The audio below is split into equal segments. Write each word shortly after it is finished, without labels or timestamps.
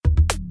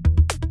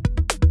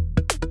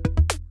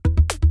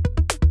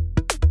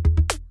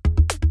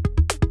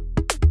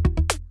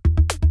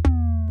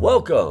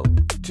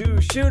Welcome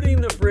to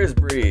Shooting the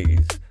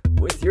Frisbees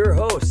with your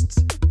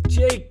hosts,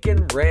 Jake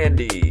and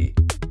Randy.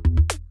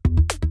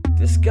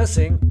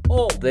 Discussing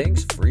all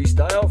things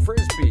freestyle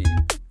frisbee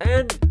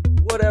and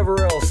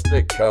whatever else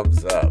that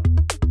comes up.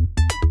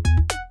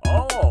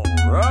 All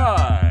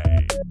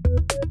right.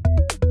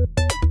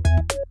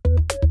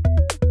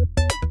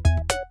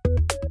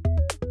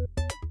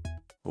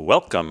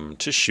 Welcome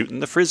to Shooting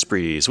the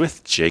Frisbees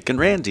with Jake and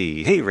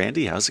Randy. Hey,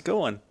 Randy, how's it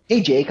going?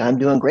 Hey, Jake, I'm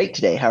doing great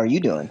today. How are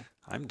you doing?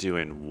 I'm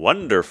doing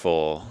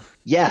wonderful.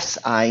 Yes,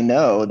 I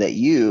know that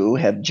you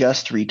have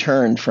just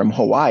returned from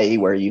Hawaii,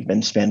 where you've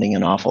been spending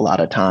an awful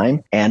lot of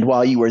time. And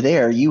while you were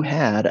there, you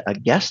had a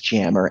guest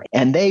jammer,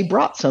 and they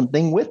brought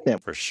something with them.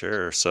 For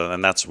sure.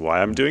 And that's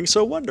why I'm doing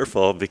so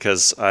wonderful,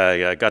 because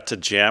I got to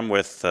jam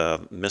with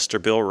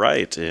Mr. Bill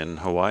Wright in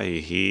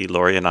Hawaii.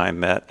 Lori and I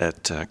met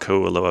at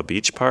Ko'oloa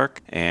Beach Park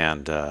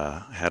and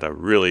had a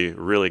really,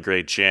 really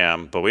great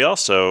jam. But we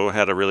also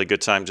had a really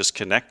good time just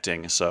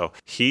connecting. So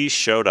he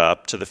showed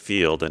up to the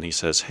field and he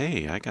says,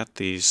 "Hey, I got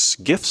these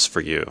gifts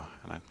for you."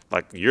 And I'm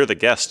like, "You're the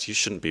guest. You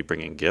shouldn't be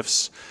bringing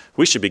gifts.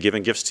 We should be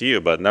giving gifts to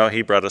you." But no,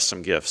 he brought us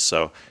some gifts.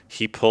 So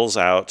he pulls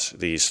out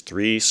these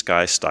 3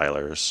 Sky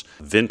Stylers,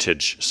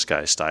 vintage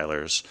Sky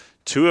Stylers.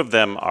 2 of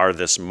them are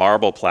this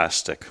marble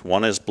plastic.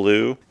 One is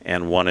blue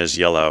and one is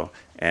yellow.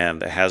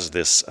 And it has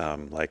this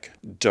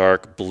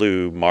dark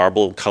blue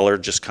marble color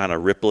just kind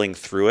of rippling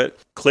through it.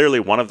 Clearly,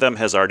 one of them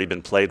has already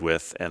been played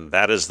with, and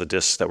that is the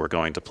disc that we're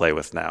going to play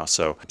with now.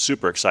 So I'm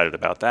super excited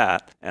about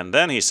that. And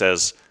then he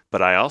says,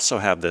 "But I also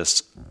have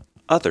this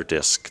other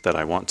disc that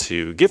I want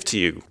to give to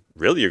you."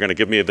 "Really? You're going to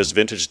give me this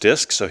vintage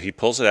disc?" So he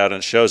pulls it out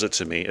and shows it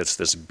to me. It's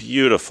this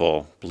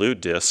beautiful blue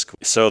disc.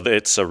 So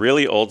it's a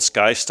really old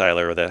Sky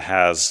Styler that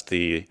has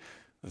the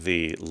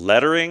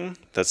lettering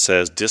that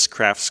says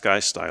Discraft Sky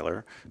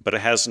Styler, but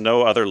it has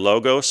no other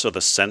logo, so the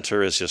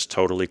center is just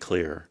totally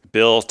clear.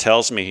 Bill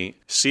tells me,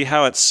 "See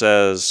how it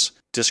says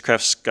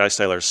Discraft Sky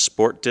Styler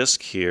Sport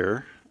Disc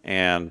here,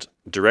 and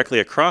directly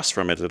across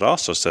from it, it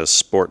also says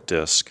Sport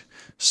Disc."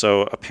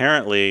 So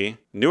apparently,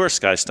 newer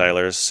Sky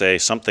Stylers say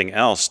something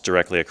else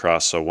directly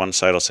across. So one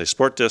side will say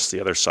Sport Disc,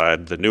 the other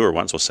side, the newer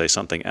ones, will say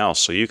something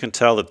else. So you can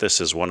tell that this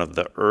is one of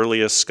the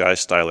earliest Sky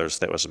Stylers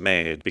that was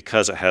made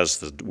because it has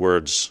the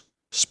words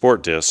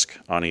Sport Disc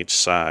on each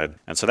side.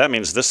 And so that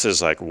means this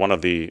is like one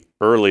of the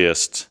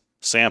earliest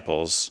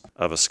samples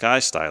of a Sky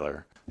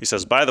Styler. He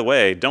says, "By the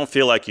way, don't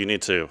feel like you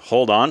need to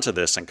hold on to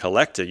this and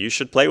collect it. You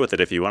should play with it.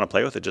 If you want to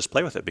play with it, just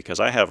play with it, because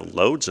I have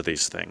loads of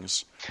these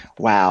things."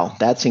 Wow,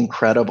 that's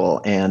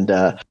incredible. And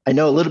I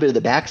know a little bit of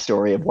the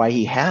backstory of why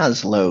he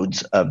has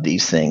loads of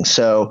these things.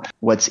 So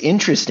what's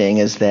interesting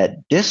is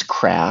that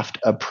Discraft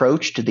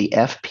approached the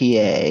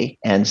FPA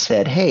and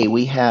said, "Hey,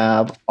 we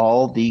have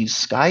all these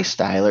Sky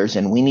Stylers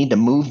and we need to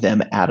move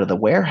them out of the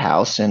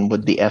warehouse. And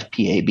would the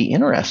FPA be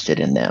interested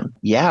in them?"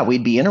 "Yeah,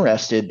 we'd be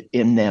interested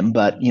in them,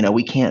 but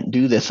we can't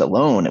do this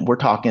alone." And we're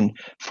talking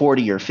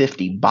 40 or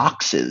 50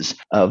 boxes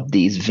of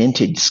these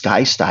vintage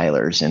Sky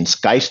Stylers and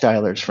Sky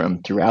Stylers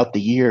from throughout the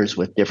years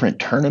with different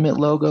tournament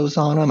logos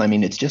on them. I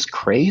mean, it's just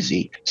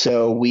crazy.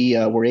 So we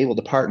were able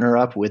to partner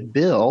up with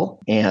Bill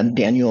and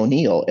Daniel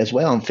O'Neill as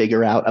well and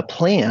figure out a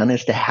plan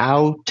as to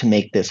how to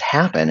make this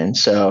happen. And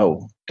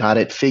so got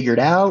it figured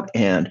out,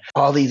 and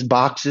all these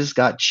boxes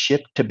got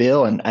shipped to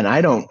Bill. And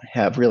I don't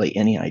have really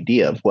any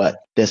idea of what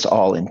this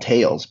all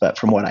entails, but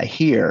from what I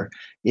hear,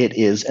 it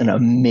is an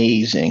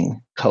amazing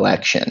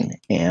collection.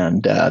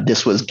 And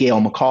this was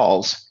Gail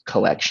McCall's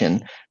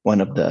collection,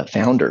 one of the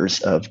founders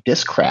of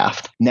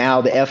Discraft.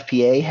 Now the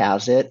FPA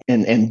has it,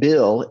 and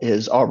Bill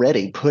is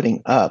already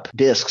putting up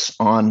discs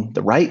on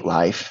the Right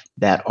Life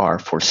that are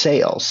for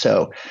sale.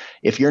 So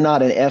if you're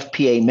not an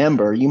FPA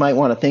member, you might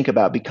want to think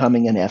about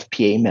becoming an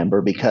FPA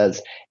member,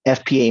 because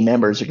FPA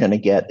members are going to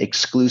get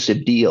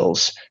exclusive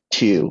deals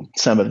to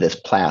some of this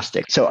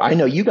plastic. So I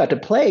know you got to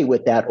play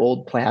with that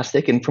old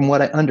plastic, and from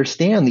what I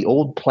understand, the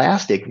old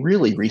plastic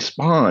really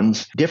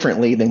responds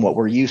differently than what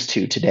we're used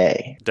to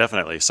today.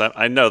 Definitely. So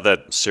I know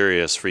that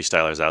serious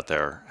freestylers out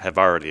there have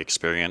already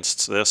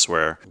experienced this,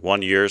 where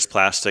one year's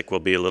plastic will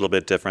be a little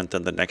bit different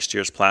than the next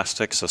year's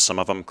plastic. So some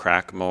of them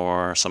crack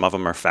more, some of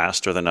them are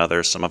faster than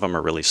others, some of them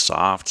are really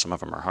soft, some of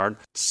them are hard.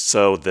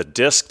 So the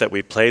disc that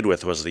we played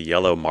with was the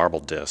yellow marble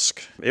disc.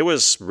 It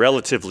was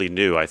relatively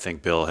new. I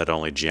think Bill had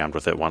only jammed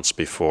with it once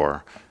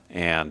before,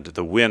 and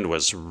the wind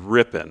was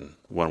ripping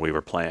when we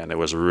were playing. It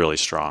was really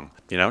strong.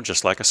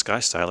 Just like a Sky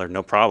Styler,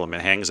 no problem.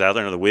 It hangs out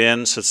there in the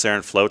wind, sits there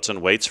and floats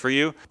and waits for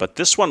you. But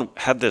this one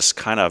had this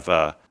kind of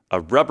a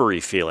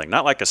rubbery feeling,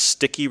 not like a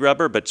sticky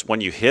rubber, but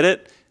when you hit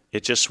it,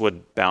 it just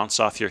would bounce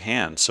off your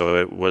hand. So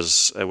it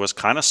was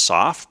kind of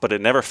soft, but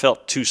it never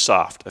felt too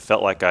soft. It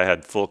felt like I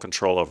had full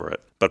control over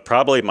it. But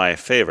probably my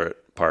favorite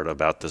part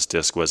about this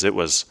disc was it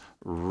was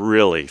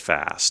really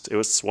fast. It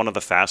was one of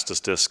the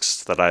fastest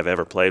discs that I've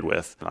ever played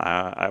with.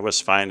 I was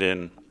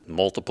finding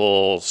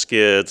multiple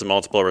skids,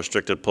 multiple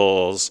restricted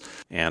pulls.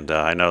 And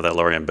I know that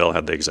Laurie and Bill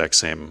had the exact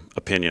same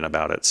opinion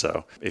about it.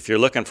 So if you're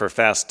looking for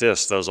fast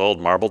discs, those old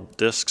marble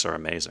discs are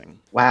amazing.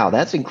 Wow,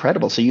 that's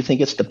incredible. So you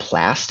think it's the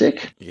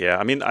plastic? Yeah,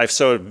 I mean,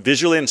 so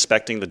visually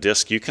inspecting the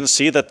disc, you can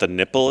see that the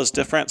nipple is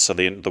different. So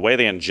the way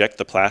they inject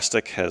the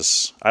plastic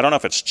has, I don't know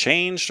if it's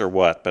changed or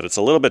what, but it's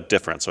a little bit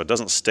different. So it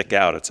doesn't stick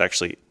out. It's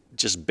actually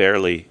just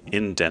barely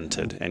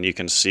indented, and you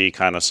can see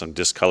kind of some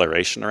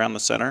discoloration around the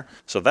center.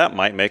 So that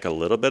might make a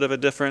little bit of a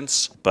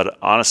difference, but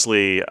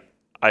honestly,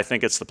 I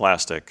think it's the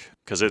plastic,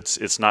 because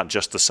it's not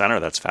just the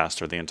center that's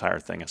faster, the entire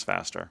thing is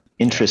faster.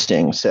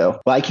 Interesting. So,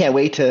 well, I can't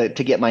wait to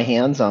get my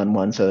hands on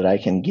one so that I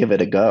can give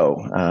it a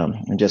go.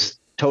 I'm just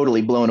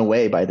totally blown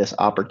away by this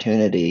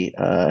opportunity,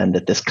 and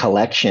that this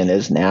collection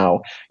is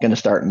now going to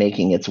start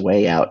making its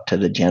way out to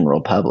the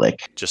general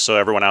public. Just so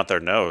everyone out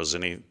there knows,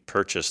 any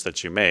purchase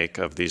that you make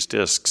of these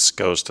discs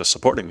goes to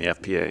supporting the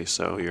FPA.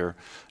 So you're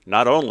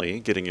not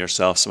only getting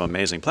yourself some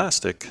amazing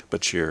plastic,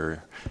 but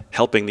you're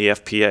helping the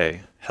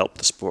FPA help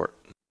the sport.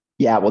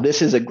 Yeah, well,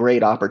 this is a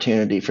great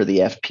opportunity for the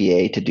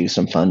FPA to do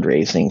some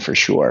fundraising for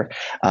sure.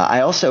 I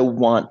also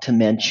want to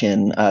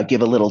mention,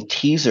 give a little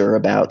teaser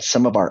about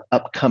some of our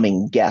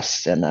upcoming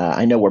guests. And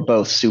I know we're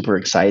both super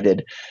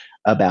excited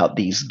about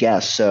these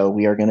guests. So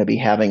we are going to be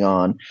having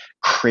on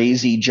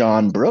Crazy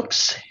John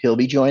Brooks. He'll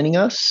be joining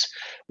us.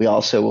 We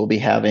also will be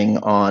having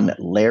on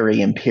Larry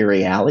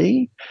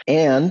Imperiali,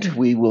 and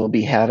we will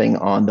be having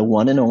on the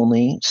one and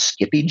only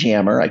Skippy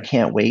Jammer. I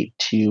can't wait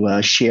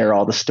to share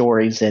all the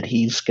stories that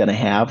he's going to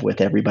have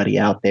with everybody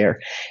out there.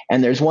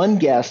 And there's one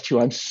guest who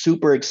I'm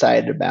super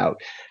excited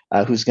about,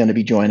 who's going to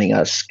be joining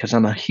us, because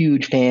I'm a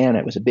huge fan.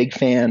 I was a big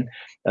fan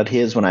of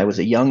his when I was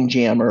a young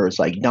jammer. It was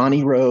like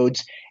Donnie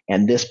Rhodes,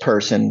 and this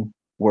person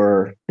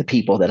were the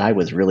people that I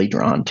was really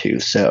drawn to.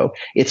 So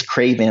it's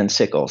Cray Van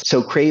Sickle.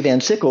 So Cray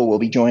Van Sickle will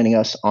be joining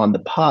us on the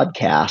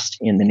podcast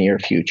in the near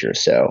future.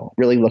 So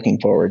really looking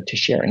forward to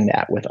sharing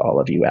that with all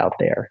of you out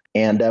there.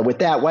 And with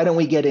that, why don't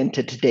we get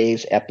into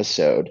today's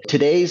episode?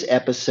 Today's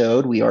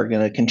episode, we are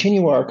going to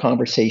continue our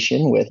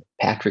conversation with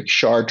Patrick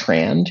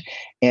Chartrand,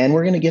 and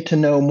we're going to get to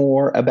know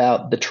more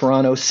about the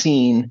Toronto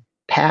scene,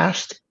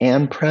 past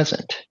and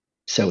present.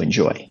 So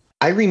enjoy.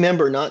 I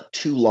remember not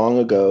too long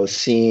ago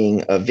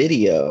seeing a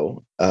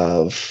video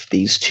of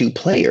these two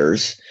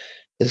players.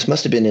 This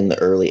must have been in the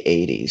early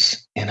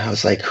 80s. And I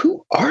was like,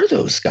 who are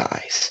those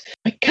guys?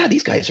 My God,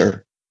 these guys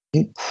are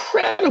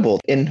incredible.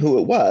 And who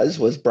it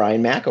was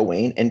Brian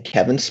McElwain and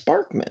Kevin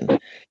Sparkman.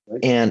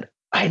 And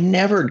I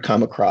never had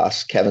come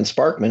across Kevin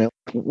Sparkman.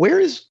 Where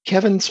is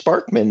Kevin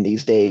Sparkman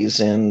these days,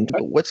 and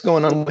what's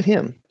going on with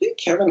him? I think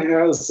Kevin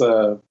has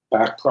a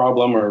back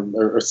problem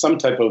or some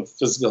type of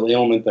physical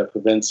ailment that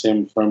prevents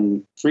him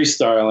from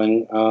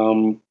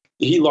freestyling.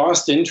 He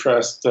lost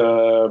interest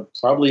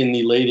probably in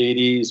the late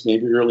 80s,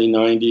 maybe early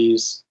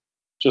 90s.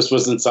 Just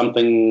wasn't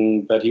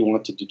something that he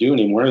wanted to do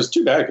anymore. It's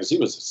too bad because he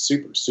was a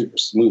super, super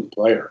smooth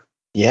player.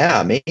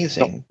 Yeah,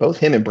 amazing. Both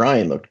him and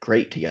Brian looked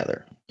great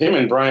together. Him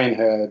and Brian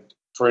had,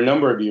 for a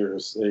number of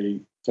years, a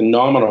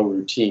phenomenal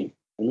routine.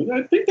 I mean,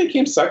 I think they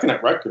came second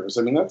at Rutgers.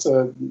 I mean, that's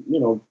a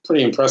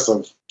pretty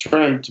impressive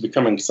turn to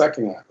becoming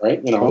second at,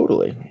 right?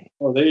 Totally.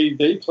 Well,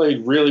 they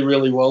played really,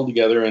 really well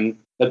together. And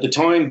at the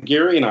time,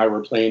 Gary and I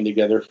were playing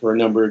together for a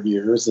number of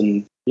years,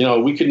 and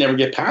we could never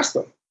get past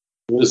them.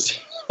 It was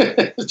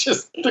it's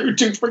just they were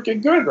too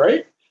freaking good,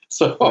 right?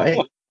 So, right.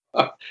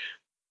 But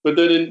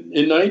then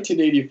in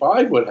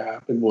 1985, what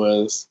happened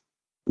was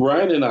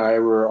Brian and I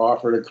were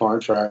offered a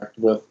contract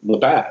with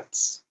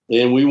Labatt's,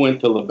 and we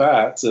went to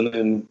Labatt's, and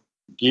then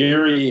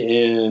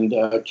Gary and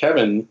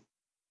Kevin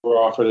were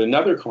offered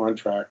another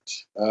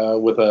contract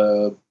with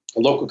a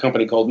local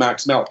company called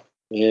Max Melk,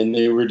 and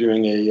they were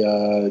doing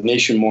a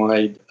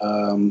nationwide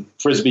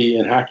frisbee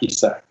and hacky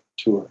sack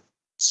tour.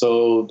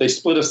 So they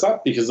split us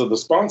up because of the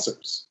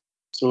sponsors.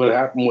 So what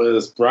happened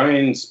was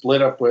Brian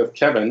split up with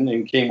Kevin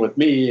and came with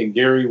me, and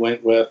Gary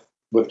went with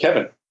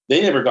Kevin.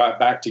 They never got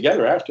back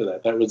together after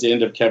that. That was the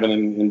end of Kevin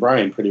and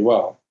Brian pretty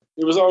well.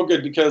 It was all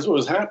good because what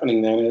was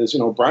happening then is,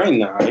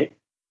 Brian and I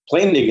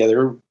playing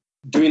together,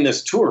 doing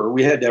this tour,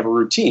 we had to have a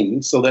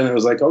routine. So then it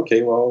was like,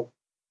 okay, well,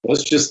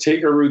 let's just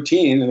take our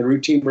routine, and the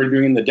routine we're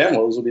doing in the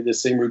demos will be the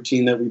same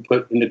routine that we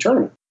put in the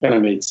tournament. Kind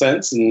of made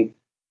sense. And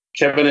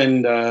Kevin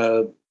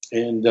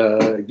and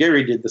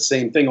Gary did the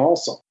same thing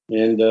also.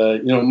 And,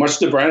 much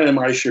to Brian and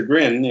my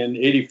chagrin, in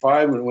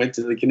 85, when we went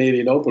to the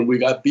Canadian Open, we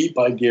got beat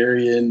by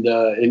Gary and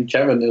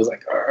Kevin. It was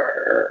like,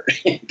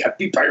 got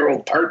beat by your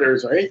old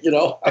partners, right?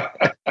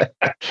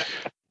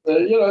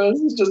 This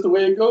is just the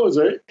way it goes,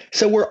 right?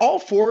 So were all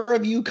four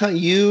of you,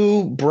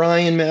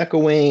 Brian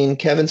McElwain,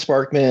 Kevin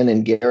Sparkman,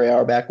 and Gary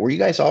Auerbach, were you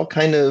guys all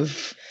kind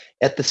of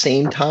at the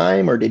same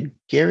time, or did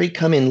Gary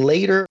come in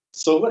later?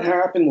 So what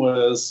happened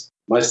was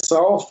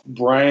myself,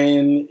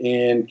 Brian,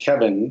 and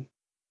Kevin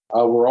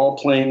were all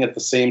playing at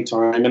the same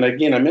time. And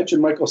again, I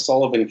mentioned Michael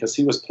Sullivan because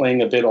he was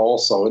playing a bit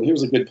also, and he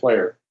was a good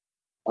player.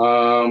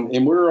 And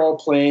we were all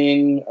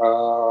playing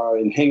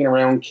and hanging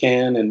around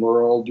Ken, and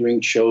we're all doing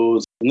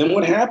shows. And then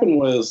what happened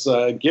was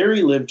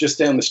Gary lived just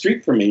down the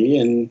street from me,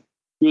 and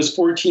he was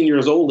 14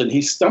 years old, and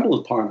he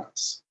stumbled upon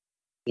us.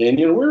 And,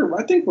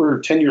 I think we're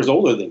 10 years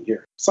older than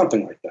Gary,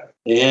 something like that.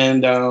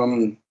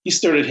 And he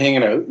started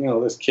hanging out,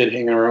 this kid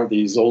hanging around with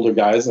these older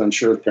guys. And I'm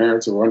sure his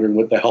parents are wondering,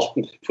 what the hell,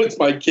 what's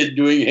my kid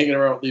doing hanging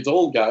around with these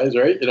old guys,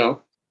 right?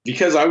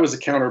 Because I was a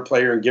counter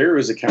player and Gary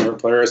was a counter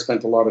player, I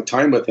spent a lot of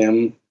time with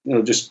him,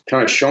 just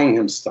kind of showing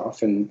him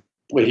stuff. And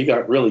boy, he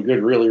got really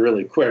good really,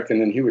 really quick.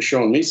 And then he was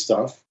showing me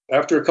stuff.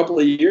 After a couple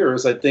of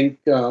years, I think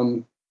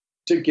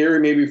took Gary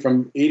maybe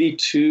from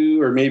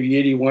 82 or maybe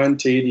 81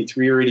 to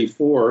 83 or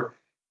 84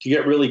 to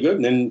get really good.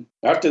 And then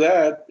after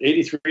that,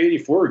 83,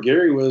 84,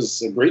 Gary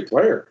was a great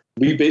player.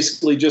 We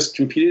basically just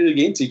competed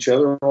against each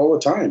other all the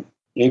time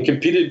and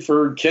competed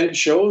for Kent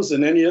shows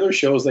and any other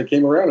shows that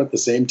came around at the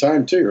same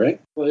time too, right?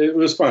 It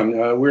was fun.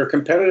 We were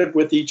competitive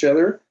with each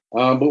other,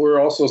 but we were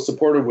also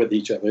supportive with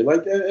each other.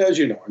 Like, as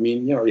you know,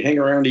 you hang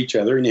around each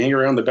other and you hang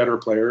around the better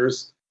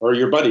players or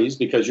your buddies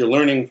because you're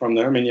learning from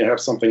them and you have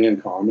something in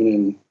common.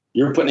 And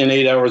you're putting in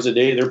 8 hours a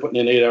day, they're putting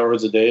in 8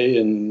 hours a day,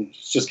 and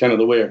it's just kind of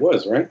the way it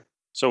was, right?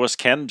 So was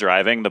Ken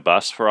driving the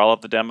bus for all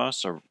of the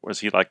demos, or was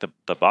he like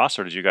the boss,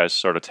 or did you guys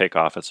sort of take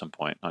off at some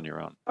point on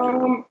your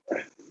own?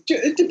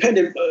 It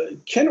depended.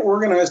 Ken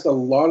organized a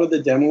lot of the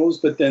demos,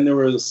 but then there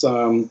was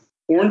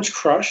Orange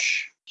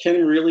Crush.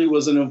 Ken really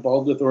wasn't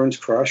involved with Orange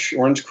Crush.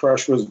 Orange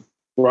Crush was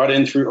brought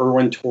in through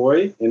Irwin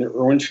Toy, and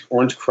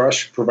Orange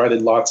Crush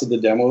provided lots of the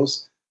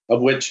demos,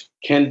 of which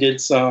Ken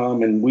did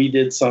some, and we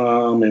did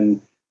some,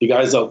 and the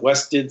guys out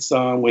west did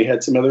some. We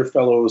had some other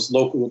fellows,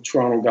 local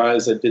Toronto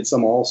guys that did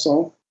some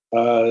also.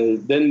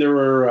 Then there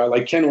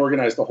were, Ken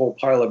organized a whole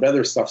pile of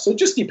other stuff. So it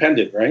just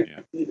depended, right? Yeah.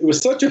 It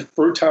was such a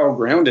fertile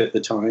ground at the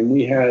time.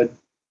 We had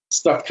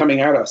stuff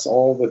coming at us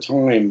all the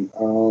time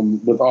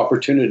with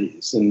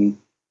opportunities. And,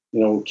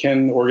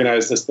 Ken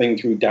organized this thing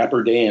through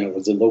Dapper Dan. It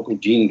was a local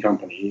jean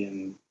company.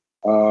 And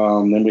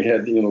then we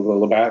had, the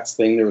Labatt's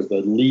thing. There was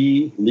the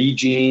Lee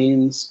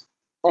jeans,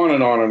 on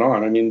and on and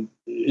on.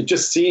 It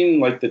just seemed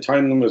like the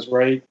time was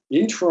right.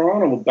 In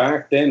Toronto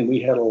back then,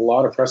 we had a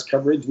lot of press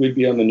coverage. We'd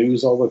be on the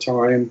news all the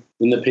time,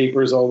 in the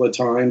papers all the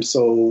time.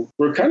 So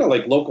we're kind of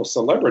like local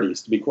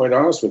celebrities, to be quite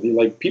honest with you.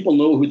 Like, people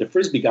know who the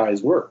Frisbee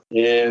guys were.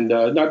 And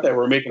not that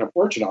we're making a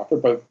fortune off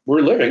it, but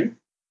we're living,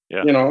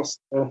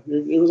 so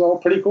it was all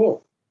pretty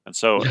cool. And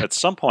so at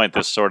some point,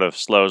 this sort of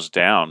slows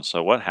down.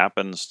 So what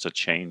happens to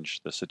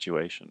change the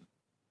situation?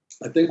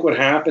 I think what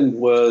happened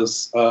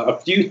was a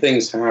few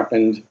things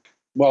happened.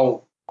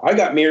 Well, I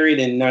got married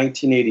in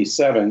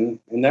 1987,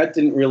 and that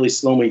didn't really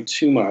slow me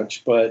too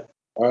much. But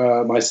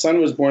my son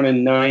was born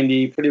in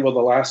 90. Pretty well the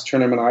last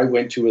tournament I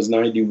went to was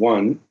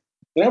 91.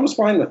 And I was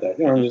fine with that.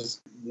 I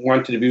just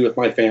wanted to be with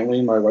my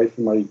family, my wife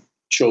and my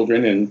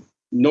children, and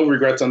no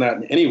regrets on that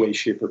in any way,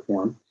 shape, or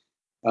form.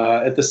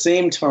 At the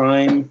same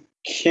time,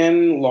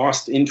 Ken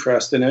lost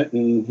interest in it,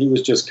 and he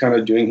was just kind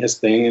of doing his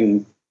thing.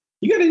 And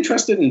he got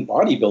interested in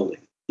bodybuilding.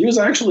 He was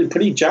actually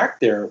pretty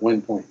jacked there at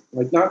one point.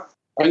 Like, not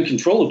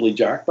uncontrollably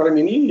jacked, but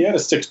he had a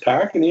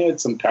six-pack and he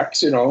had some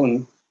pecs,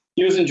 and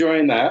he was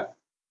enjoying that.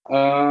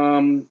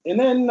 And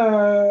then,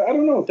 I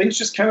don't know, things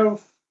just kind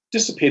of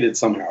dissipated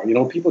somehow.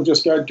 People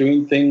just got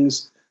doing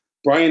things.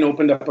 Brian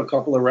opened up a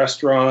couple of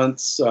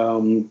restaurants.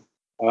 So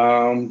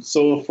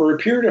for a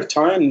period of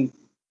time,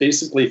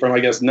 basically from,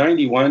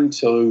 91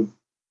 to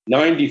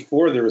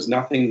 94, there was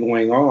nothing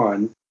going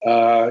on.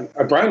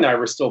 Brian and I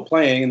were still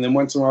playing, and then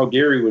once in a while,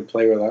 Gary would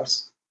play with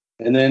us.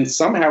 And then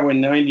somehow in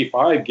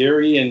 95,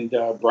 Gary and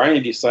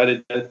Brian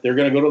decided that they're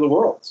going to go to the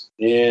Worlds.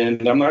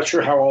 And I'm not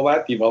sure how all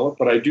that developed,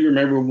 but I do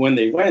remember when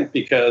they went,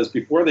 because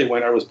before they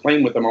went, I was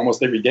playing with them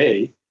almost every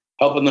day,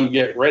 helping them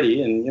get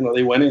ready. And,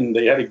 they went in,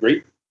 they had a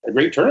great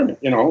tournament,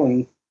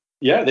 and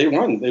yeah, they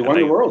won. They won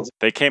the Worlds.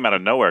 They came out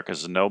of nowhere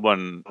because no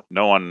one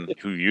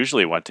who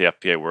usually went to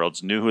FPA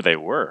Worlds knew who they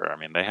were.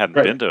 They hadn't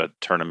been to a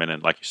tournament in,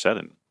 like you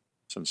said,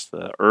 since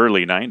the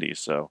early 90s.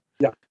 So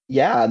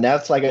Yeah, and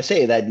that's, like I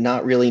say, that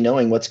not really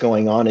knowing what's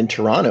going on in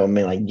Toronto.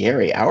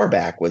 Gary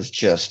Auerbach was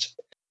just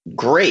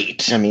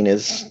great.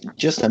 Is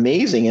just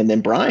amazing. And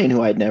then Brian,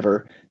 who I'd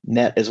never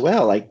met as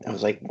well, I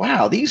was like,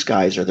 wow, these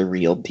guys are the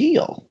real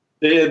deal.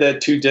 They had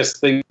that 2-disc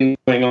thing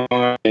going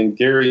on, and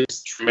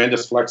Gary's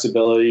tremendous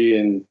flexibility.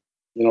 And,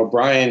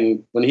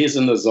 Brian, when he's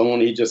in the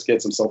zone, he just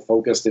gets himself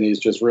focused and he's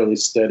just really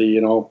steady.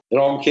 It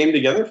all came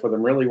together for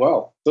them really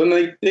well. So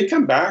then they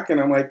come back, and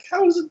I'm like,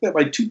 how is it that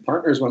my two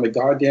partners won the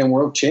goddamn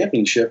world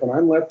championship and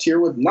I'm left here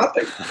with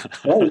nothing?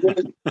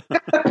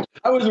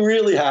 I was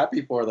really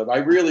happy for them. I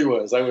really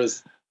was. I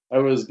was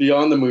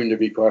beyond the moon, to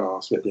be quite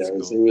honest with you.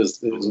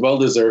 It was well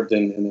deserved,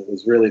 and it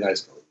was really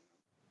nice.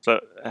 So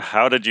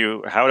how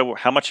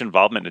much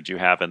involvement did you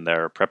have in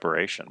their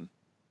preparation?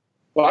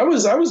 Well, I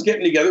was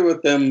getting together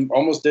with them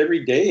almost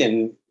every day,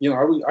 and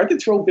I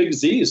could throw big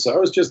Z's, so I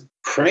was just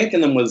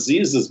cranking them with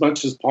Z's as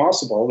much as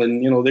possible.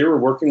 And they were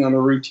working on a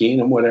routine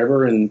and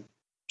whatever, and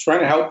trying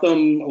to help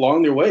them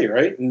along their way,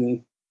 right?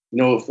 And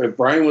if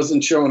Brian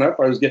wasn't showing up,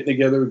 I was getting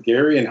together with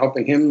Gary and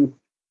helping him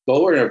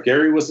go. Or if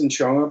Gary wasn't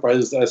showing up, I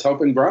was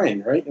helping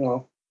Brian, right?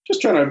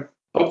 Just trying to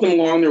help them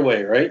along their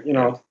way, right? You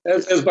know,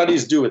 as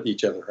buddies do with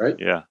each other, right?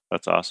 Yeah,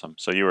 that's awesome.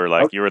 So you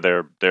were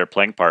their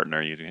playing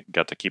partner. You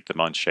got to keep them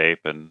on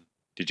shape. And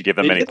did you give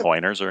them any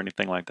pointers or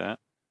anything like that?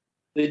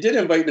 They did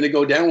invite me to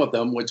go down with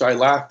them, which I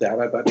laughed at.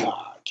 I thought,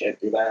 I can't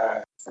do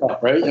that,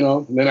 right? You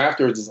know. And then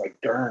afterwards, it's like,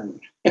 darn.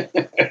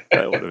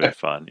 That would have been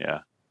fun. Yeah.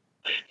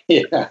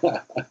 Yeah.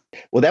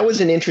 Well, that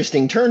was an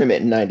interesting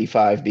tournament in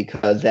 '95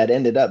 because that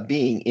ended up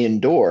being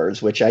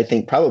indoors, which I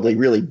think probably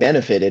really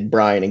benefited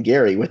Brian and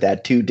Gary with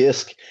that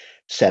 2-disc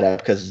setup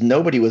because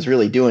nobody was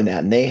really doing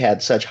that. And they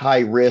had such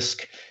high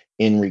risk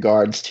in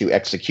regards to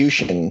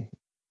execution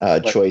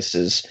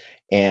choices.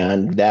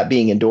 And that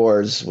being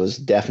indoors was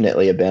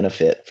definitely a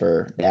benefit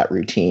for that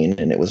routine.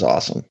 And it was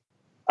awesome.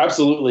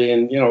 Absolutely.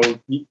 And, you know,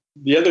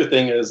 the other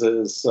thing is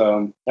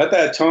at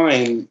that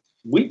time,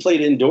 we played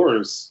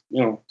indoors,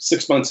 you know,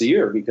 6 months a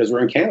year because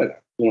we're in Canada,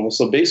 you know,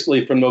 so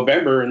basically from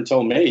November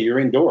until May, you're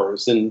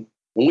indoors and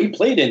we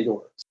played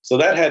indoors. So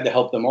that had to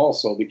help them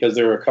also because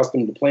they were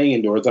accustomed to playing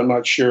indoors. I'm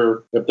not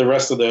sure if the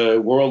rest of the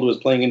world was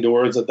playing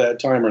indoors at that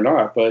time or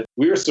not, but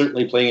we were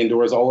certainly playing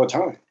indoors all the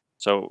time.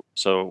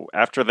 So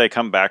after they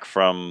come back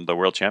from the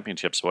World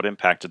Championships, what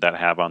impact did that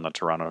have on the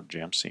Toronto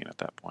jam scene at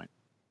that point?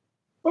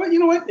 Well, you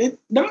know what?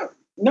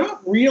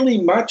 Not really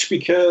much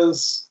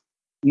because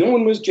no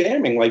one was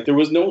jamming. Like there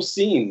was no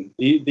scene.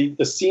 The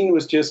scene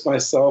was just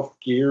myself,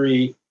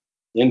 Gary,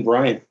 and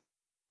Brian.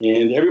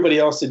 And everybody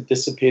else had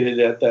dissipated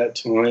at that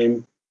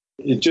time.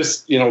 It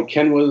just, you know,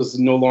 Ken was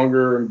no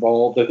longer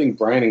involved. I think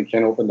Brian and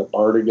Ken opened a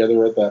bar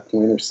together at that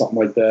point or something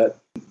like that.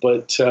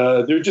 But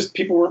there were just,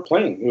 people weren't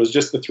playing. It was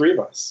just the three of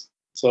us.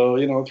 So,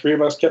 you know, three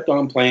of us kept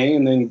on playing.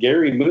 And then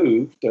Gary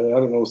moved, I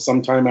don't know,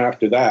 sometime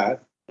after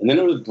that. And then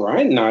it was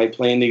Brian and I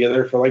playing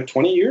together for like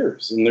 20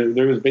 years. And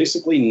there was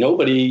basically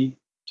nobody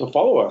to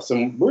follow us.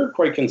 And we're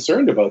quite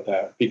concerned about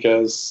that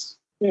because,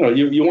 you know,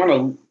 you want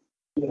to,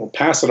 you know,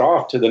 pass it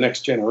off to the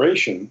next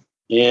generation.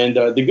 And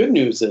the good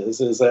news is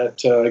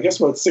that I guess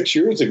about 6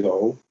 years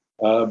ago,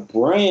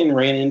 Brian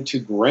ran into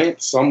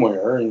Grant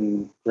somewhere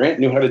and Grant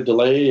knew how to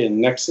delay. And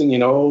next thing you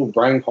know,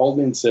 Brian called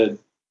me and said,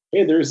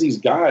 hey, there's these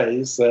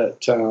guys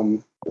that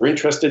are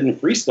interested in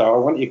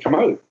freestyle. Why don't you come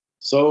out?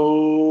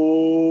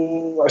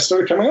 So I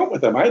started coming out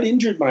with them. I had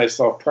injured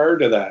myself prior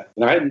to that,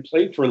 and I hadn't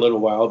played for a little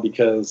while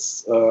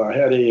because I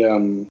had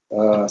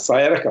a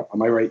sciatica on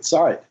my right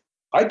side.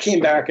 I came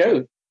back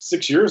out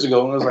 6 years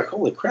ago, and I was like,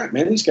 holy crap,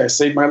 man, these guys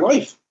saved my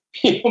life.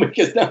 You know,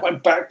 because now I'm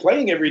back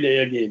playing every day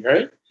again,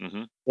 right?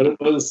 Mm-hmm. But it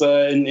was,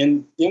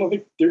 and you know,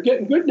 they're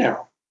getting good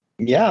now.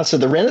 Yeah, so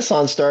the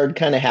Renaissance started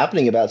kind of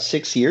happening about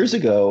 6 years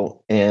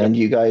ago, and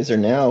you guys are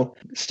now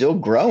still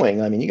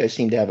growing. I mean, you guys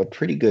seem to have a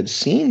pretty good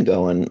scene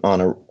going on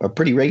a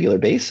pretty regular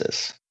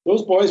basis.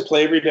 Those boys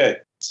play every day.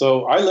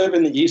 So I live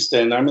in the East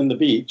End. I'm in the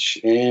beach,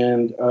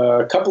 and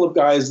a couple of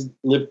guys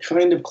live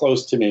kind of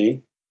close to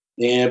me.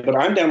 But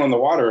I'm down on the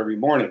water every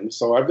morning,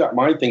 so I've got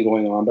my thing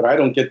going on, but I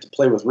don't get to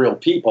play with real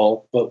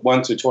people but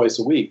once or twice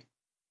a week.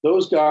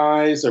 Those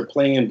guys are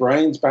playing in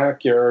Brian's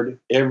backyard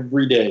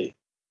every day.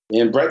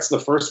 And Brett's the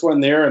first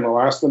one there and the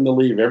last one to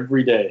leave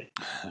every day.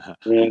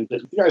 And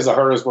the guy's the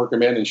hardest working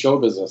man in show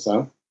business,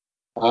 huh?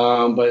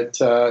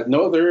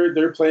 No,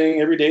 they're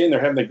playing every day and they're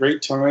having a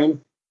great time.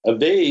 A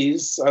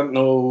Vase, I don't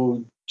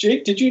know,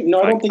 Jake, did you?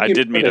 No, I don't think I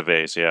did meet a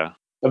Vase, yeah.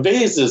 A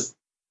Vase is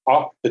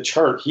off the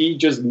chart. He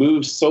just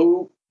moves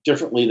so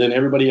differently than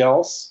everybody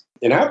else.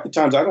 And half the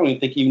times I don't even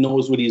think he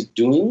knows what he's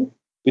doing,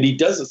 but he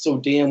does it so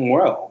damn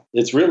well.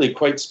 It's really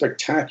quite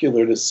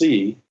spectacular to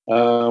see.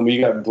 We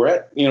got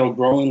Brett, you know,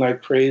 growing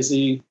like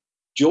crazy.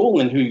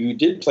 Jolan, who you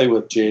did play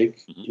with,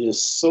 Jake,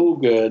 is so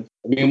good.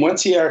 I mean,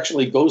 once he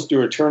actually goes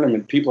through a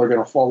tournament, people are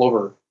going to fall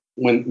over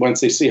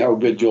once they see how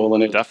good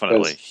Jolan is.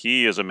 Definitely.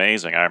 He is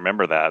amazing. I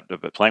remember that.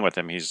 But playing with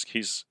him, it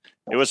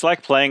was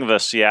like playing the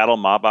Seattle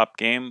Mob Up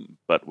game,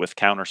 but with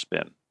counter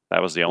spin.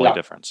 That was the only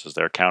difference, is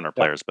they're counter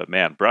players. But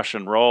man, brush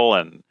and roll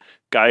and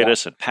guide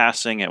us and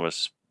passing, it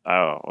was,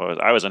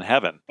 I was in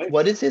heaven.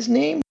 What is his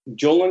name?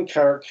 Jolan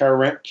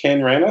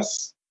Ken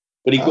Rennis.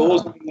 But he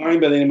goes online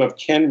by the name of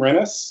Ken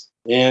Rennis.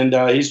 And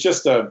he's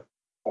just a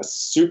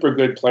super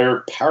good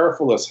player,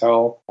 powerful as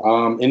hell.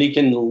 And he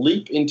can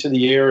leap into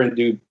the air and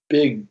do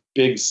big,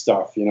 big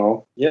stuff, you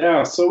know?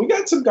 Yeah, so we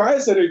got some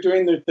guys that are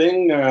doing their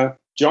thing.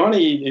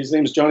 Johnny, his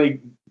name's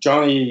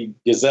Johnny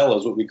Gazelle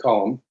is what we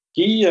call him.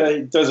 He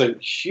does a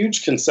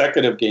huge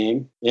consecutive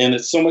game, and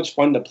it's so much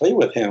fun to play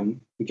with him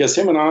because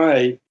him and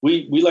I,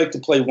 we like to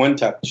play one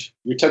touch.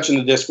 You're touching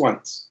the disc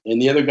once,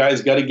 and the other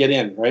guy's got to get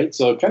in, right?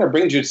 So it kind of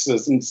brings you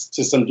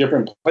to some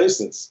different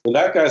places. But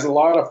that guy's a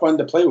lot of fun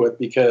to play with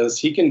because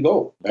he can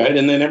go, right?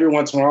 And then every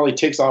once in a while, he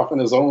takes off on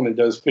his own and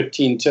does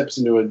 15 tips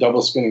into a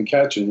double spin and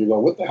catch, and you go,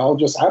 what the hell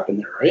just happened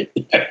there,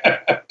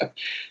 right?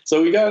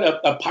 So we got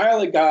a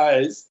pile of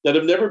guys that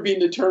have never been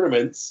to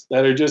tournaments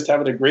that are just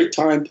having a great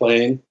time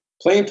playing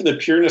for the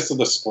pureness of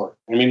the sport.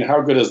 I mean,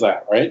 how good is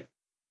that, right?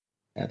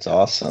 That's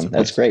awesome.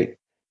 That's great.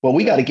 Well,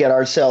 we got to get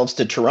ourselves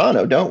to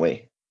Toronto, don't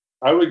we?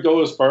 I would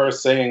go as far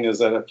as saying is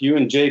that if you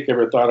and Jake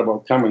ever thought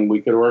about coming,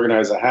 we could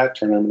organize a hat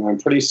tournament. I'm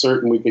pretty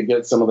certain we could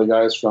get some of the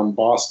guys from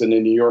Boston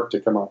and New York to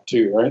come up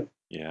too, right?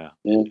 Yeah.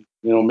 And,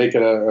 make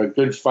it a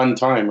good, fun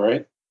time,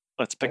 right?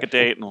 Let's pick a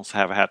date and let's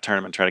have a hat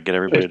tournament, try to get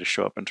everybody to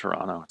show up in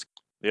Toronto.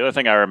 The other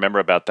thing I remember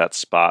about that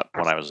spot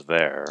when I was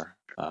there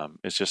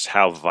is just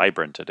how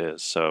vibrant it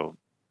is. So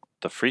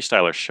the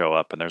freestylers show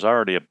up and there's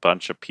already a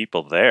bunch of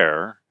people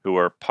there who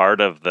are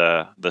part of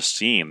the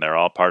scene. They're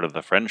all part of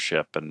the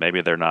friendship, and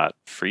maybe they're not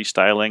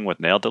freestyling with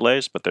nail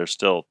delays, but they're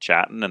still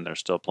chatting and they're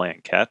still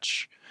playing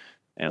catch.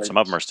 And some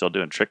of them are still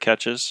doing trick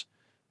catches.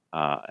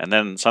 And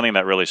then something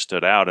that really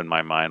stood out in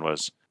my mind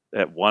was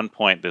at one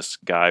point this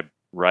guy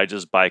rides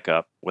his bike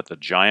up with a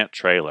giant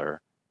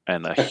trailer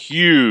and a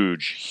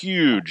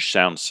huge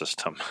sound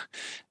system.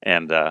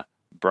 And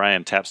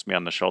Brian taps me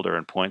on the shoulder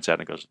and points at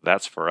it and goes,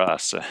 "That's for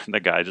us." And the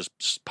guy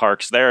just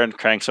parks there and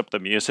cranks up the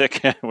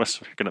music. It was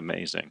freaking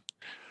amazing.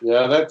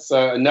 Yeah, that's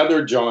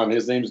another John.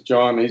 His name's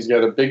John. He's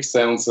got a big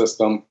sound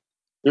system.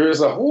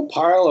 There's a whole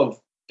pile of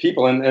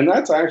people, and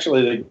that's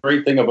actually the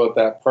great thing about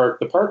that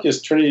park. The park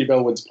is Trinity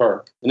Bellwoods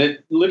Park, and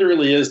it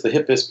literally is the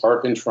hippest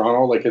park in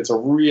Toronto. Like, it's a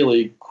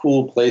really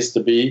cool place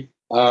to be.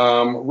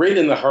 Right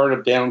in the heart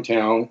of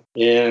downtown,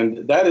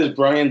 and that is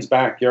Brian's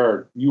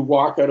backyard. You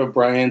walk out of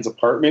Brian's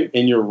apartment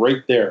and you're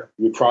right there.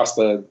 You cross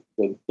the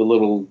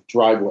little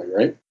driveway,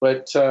 right?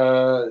 But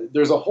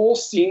there's a whole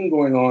scene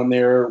going on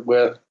there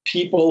with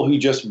people who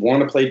just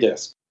want to play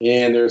disc.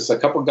 And there's a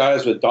couple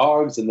guys with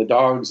dogs, and the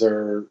dogs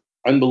are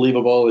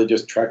unbelievable. They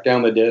just track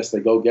down the disc, they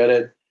go get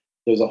it.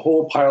 There's a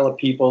whole pile of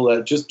people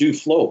that just do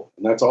float,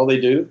 and that's all they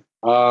do.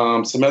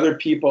 Some other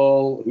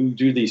people who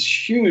do these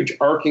huge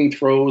arcing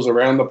throws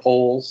around the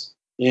poles,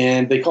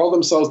 and they call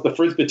themselves the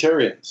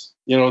Frisbeetarians.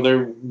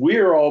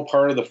 We're all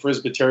part of the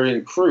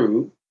Frisbeetarian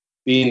crew,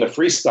 being the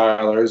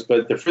freestylers,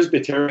 but the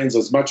Frisbeetarians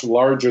is much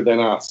larger than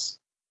us.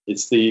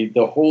 It's the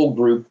whole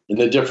group and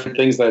the different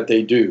things that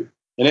they do.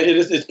 And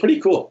it's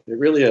pretty cool. It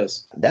really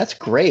is. That's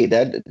great.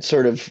 That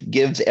sort of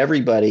gives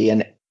everybody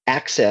an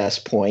access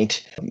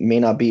point. It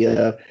may not be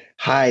a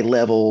high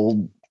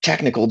level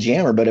technical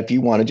jammer, but if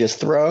you want to just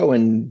throw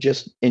and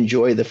just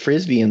enjoy the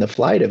Frisbee and the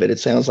flight of it, it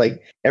sounds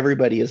like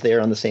everybody is there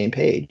on the same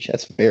page.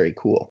 That's very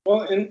cool.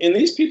 Well, and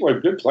these people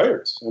are good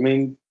players. I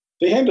mean,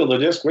 they handle the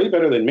disc way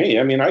better than me.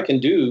 I mean, I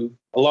can do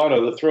a lot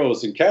of the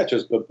throws and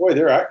catches, but boy,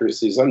 their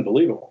accuracy is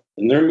unbelievable.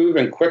 And they're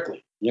moving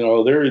quickly.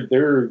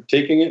 They're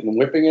taking it and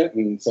whipping it,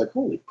 and it's like,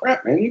 holy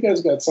crap, man, you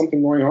guys got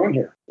something going on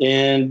here.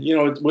 And,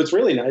 what's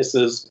really nice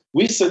is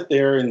we sit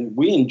there and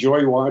we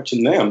enjoy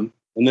watching them.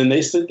 And then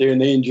they sit there and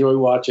they enjoy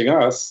watching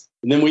us.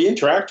 And then we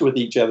interact with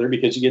each other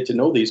because you get to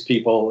know these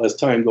people as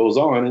time goes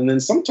on. And then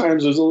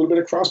sometimes there's a little bit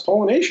of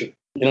cross-pollination,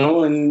 and,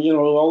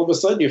 all of a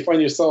sudden you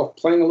find yourself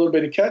playing a little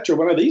bit of catch, or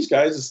one of these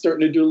guys is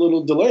starting to do a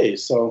little delay.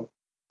 So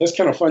that's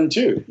kind of fun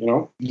too,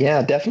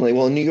 Yeah, definitely.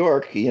 Well, in New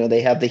York,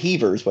 they have the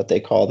heavers, what they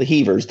call the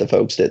heavers, the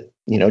folks that,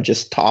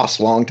 just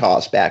long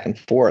toss back and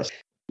forth.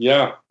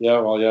 Yeah.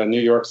 Well,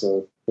 New York's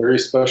a very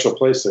special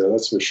place there.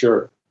 That's for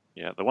sure.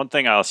 Yeah, the one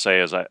thing I'll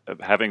say is,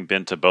 having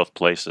been to both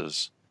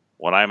places,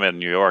 when I'm in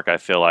New York, I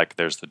feel like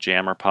there's the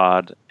jammer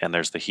pod and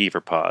there's the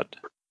heaver pod.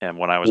 And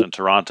when I was in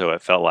Toronto,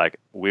 it felt like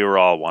we were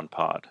all one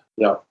pod.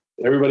 Yeah,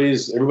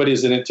 everybody's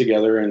in it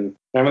together and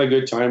having a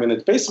good time. And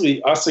it's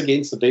basically us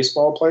against the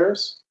baseball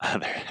players.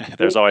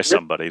 There's always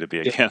somebody to be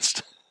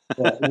against.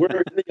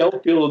 We're in the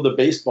outfield of the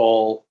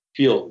baseball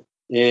field.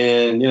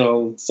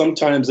 And,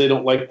 sometimes they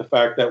don't like the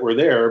fact that we're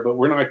there, but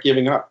we're not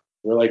giving up.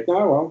 We're like,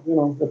 no,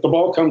 well, if the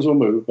ball comes, we'll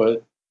move.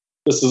 But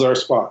this is our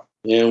spot.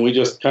 And we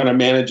just kind of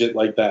manage it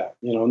like that,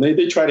 and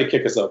they try to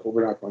kick us up, but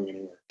we're not going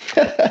anywhere.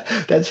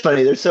 That's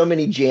funny. There's so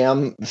many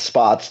jam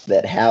spots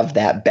that have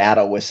that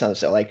battle with some.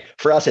 So like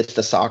for us, it's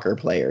the soccer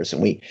players,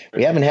 and we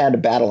haven't had a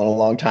battle in a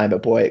long time,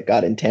 but boy, it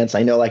got intense.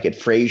 I know like at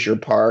Frazier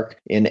Park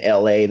in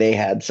LA, they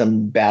had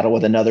some battle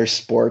with another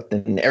sport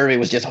and everybody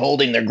was just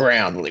holding their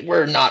ground. Like,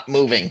 we're not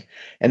moving.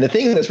 And the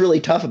thing that's really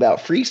tough about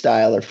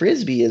freestyle or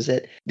Frisbee is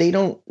that they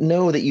don't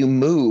know that you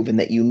move and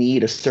that you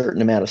need a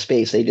certain amount of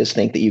space. They just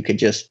think that you could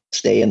just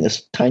stay in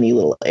this tiny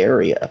little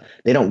area.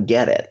 They don't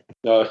get it.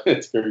 No,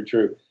 it's very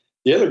true.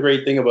 The other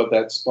great thing about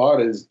that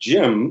spot is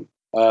Jim,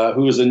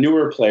 who is a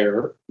newer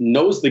player,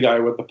 knows the guy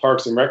with the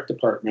Parks and Rec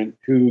department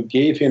who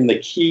gave him the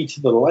key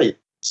to the light.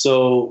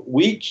 So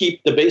we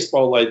keep the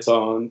baseball lights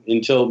on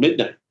until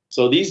midnight.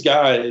 So these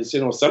guys,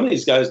 some of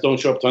these guys don't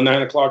show up till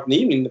 9 o'clock in the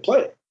evening to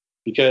play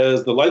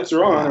because the lights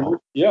are on.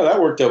 Wow. Yeah,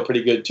 that worked out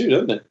pretty good too,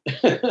 doesn't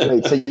it?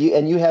 Wait, so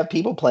you have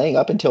people playing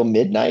up until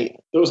midnight?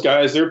 Those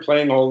guys, they're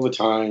playing all the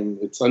time.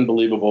 It's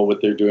unbelievable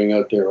what they're doing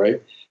out there,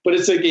 right? But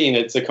it's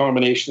a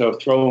combination of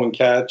throw and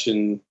catch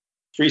and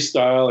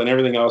freestyle and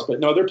everything else.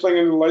 But no, they're playing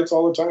under the lights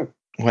all the time.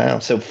 Wow.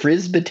 So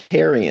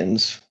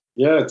Frisbeetarians.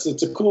 Yeah, it's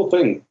a cool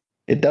thing.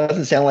 It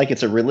doesn't sound like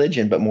it's a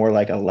religion, but more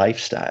like a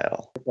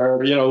lifestyle.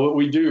 What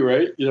we do,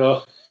 right?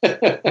 You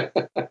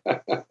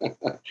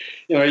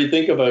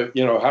think about,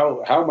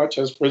 how much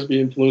has Frisbee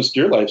influenced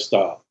your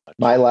lifestyle?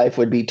 My life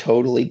would be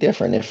totally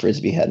different if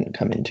Frisbee hadn't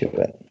come into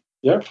it.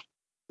 Yeah.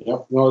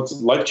 No, it's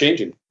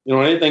life-changing.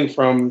 anything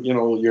from,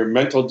 your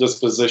mental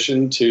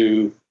disposition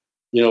to,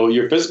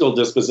 your physical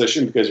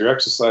disposition because you're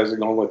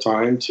exercising all the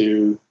time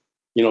to,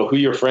 who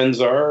your friends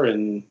are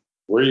and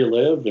where you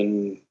live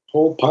and a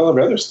whole pile of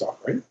other stuff,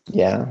 right?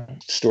 Yeah.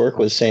 Stork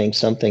was saying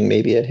something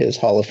maybe at his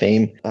Hall of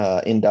Fame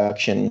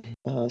induction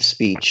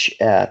speech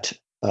at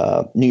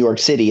New York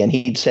City. And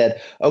he'd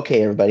said,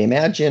 okay, everybody,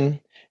 imagine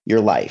your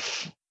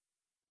life.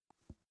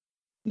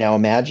 Now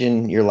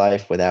imagine your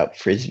life without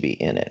Frisbee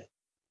in it.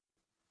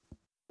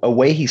 A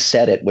way he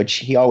said it, which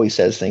he always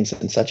says things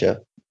in such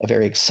a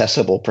very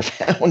accessible,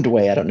 profound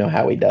way. I don't know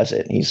how he does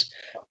it. He's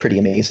a pretty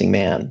amazing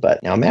man.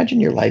 But now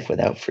imagine your life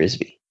without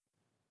Frisbee.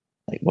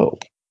 Like, whoa.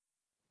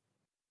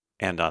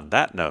 And on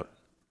that note,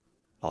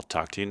 I'll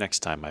talk to you next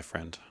time, my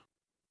friend.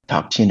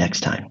 Talk to you next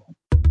time.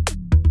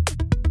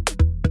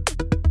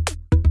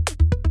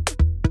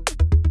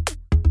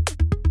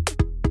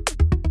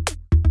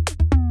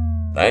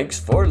 Thanks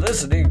for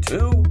listening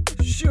to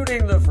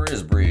Shooting the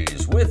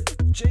Frisbees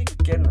with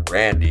Jake and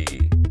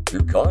Randy.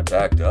 To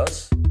contact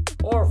us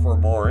or for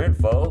more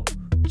info,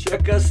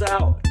 check us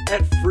out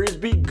at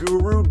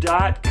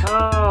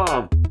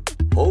frisbeeguru.com.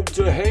 Home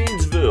to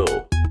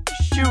Haynesville,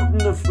 shooting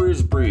the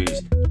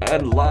Frisbees,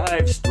 and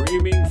live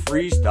streaming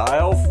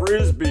freestyle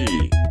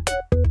Frisbee.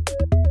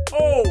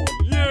 Oh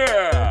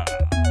yeah!